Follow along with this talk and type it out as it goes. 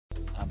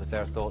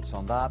their thoughts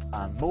on that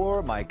and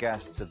more. My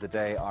guests of the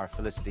day are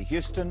Felicity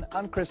Huston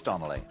and Chris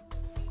Donnelly.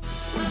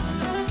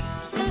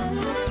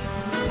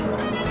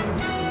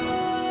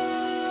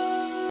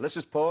 Let's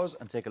just pause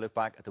and take a look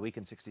back at the week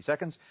in 60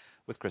 seconds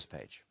with Chris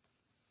Page.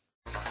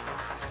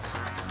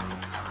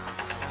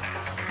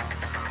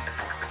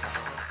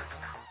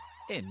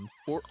 In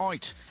or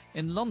out?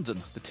 In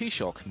London, the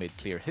Taoiseach made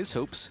clear his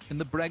hopes in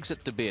the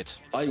Brexit debate.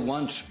 I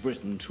want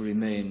Britain to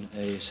remain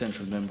a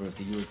central member of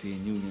the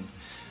European Union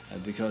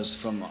because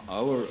from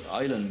our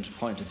island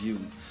point of view,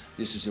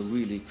 this is a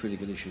really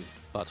critical issue.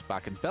 But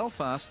back in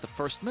Belfast, the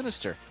First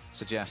Minister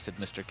suggested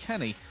Mr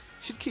Kenny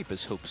should keep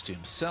his hopes to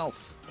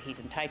himself. He's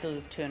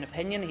entitled to an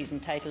opinion, he's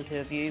entitled to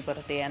a view, but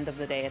at the end of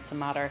the day it's a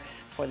matter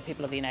for the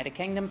people of the United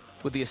Kingdom.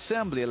 With the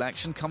Assembly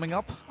election coming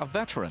up, a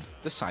veteran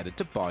decided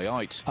to bow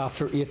out.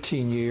 After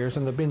 18 years,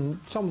 and there have been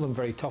some of them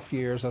very tough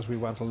years as we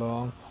went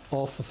along,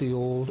 off with the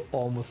old,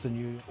 on with the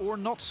new. Or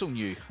not so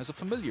new, as a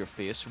familiar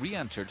face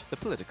re-entered the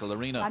political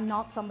arena. I'm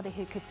not somebody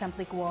who could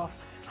simply go off,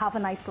 have a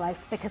nice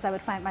life, because I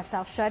would find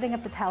myself shouting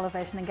at the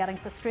television and getting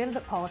frustrated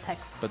at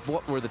politics. But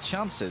what were the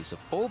chances of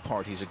all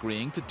parties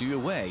agreeing to do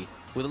away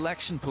with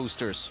election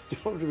posters? Do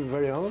you want me to be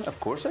very honest? Of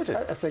course I do.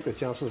 I think the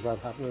chances of that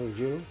happening is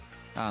zero.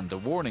 And a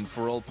warning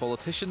for all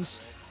politicians,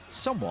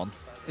 someone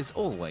is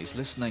always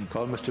listening.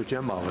 Call Mr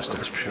Jim Mollis,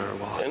 I'm sure it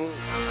was.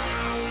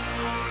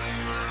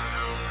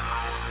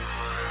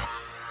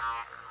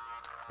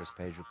 Chris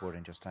Page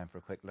reporting. Just time for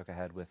a quick look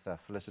ahead with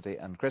Felicity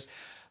and Chris.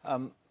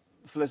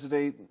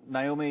 Felicity,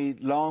 Naomi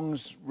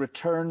Long's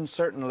return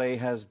certainly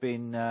has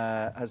been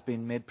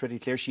made pretty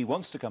clear. She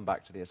wants to come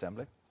back to the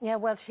Assembly. Yeah,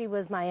 well, she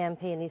was my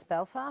MP in East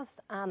Belfast,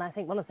 and I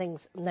think one of the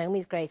things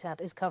Naomi's great at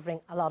is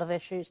covering a lot of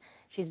issues.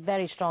 She's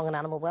very strong in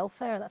animal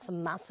welfare. That's a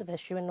massive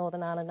issue in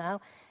Northern Ireland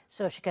now.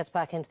 So if she gets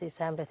back into the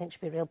Assembly, I think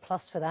she'll be a real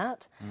plus for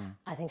that.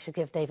 I think she'll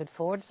give David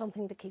Ford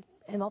something to keep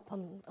him up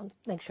and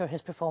make sure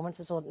his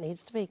performance is what it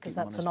needs to be, because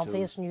that's an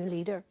obvious new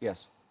leader.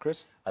 Yes.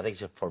 Chris? I think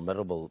she's a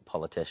formidable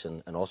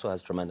politician and also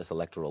has tremendous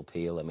electoral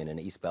appeal. I mean, in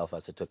East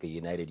Belfast, it took a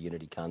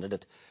unity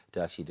candidate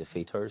to actually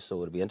defeat her. So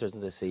it'll be interesting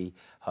to see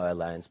how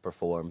Alliance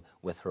perform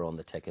with her on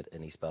the ticket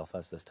in East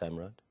Belfast this time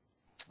around.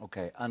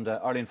 OK, and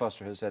Arlene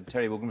Foster has said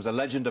Terry Wogan was a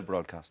legend of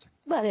broadcasting.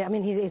 Well, yeah, I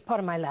mean, he's part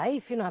of my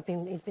life. You know,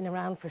 he's been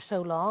around for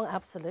so long,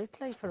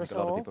 absolutely, for us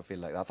all. A lot of people feel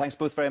like that. Thanks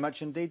both very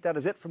much indeed. That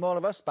is it from all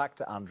of us. Back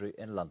to Andrew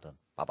in London.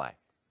 Bye-bye.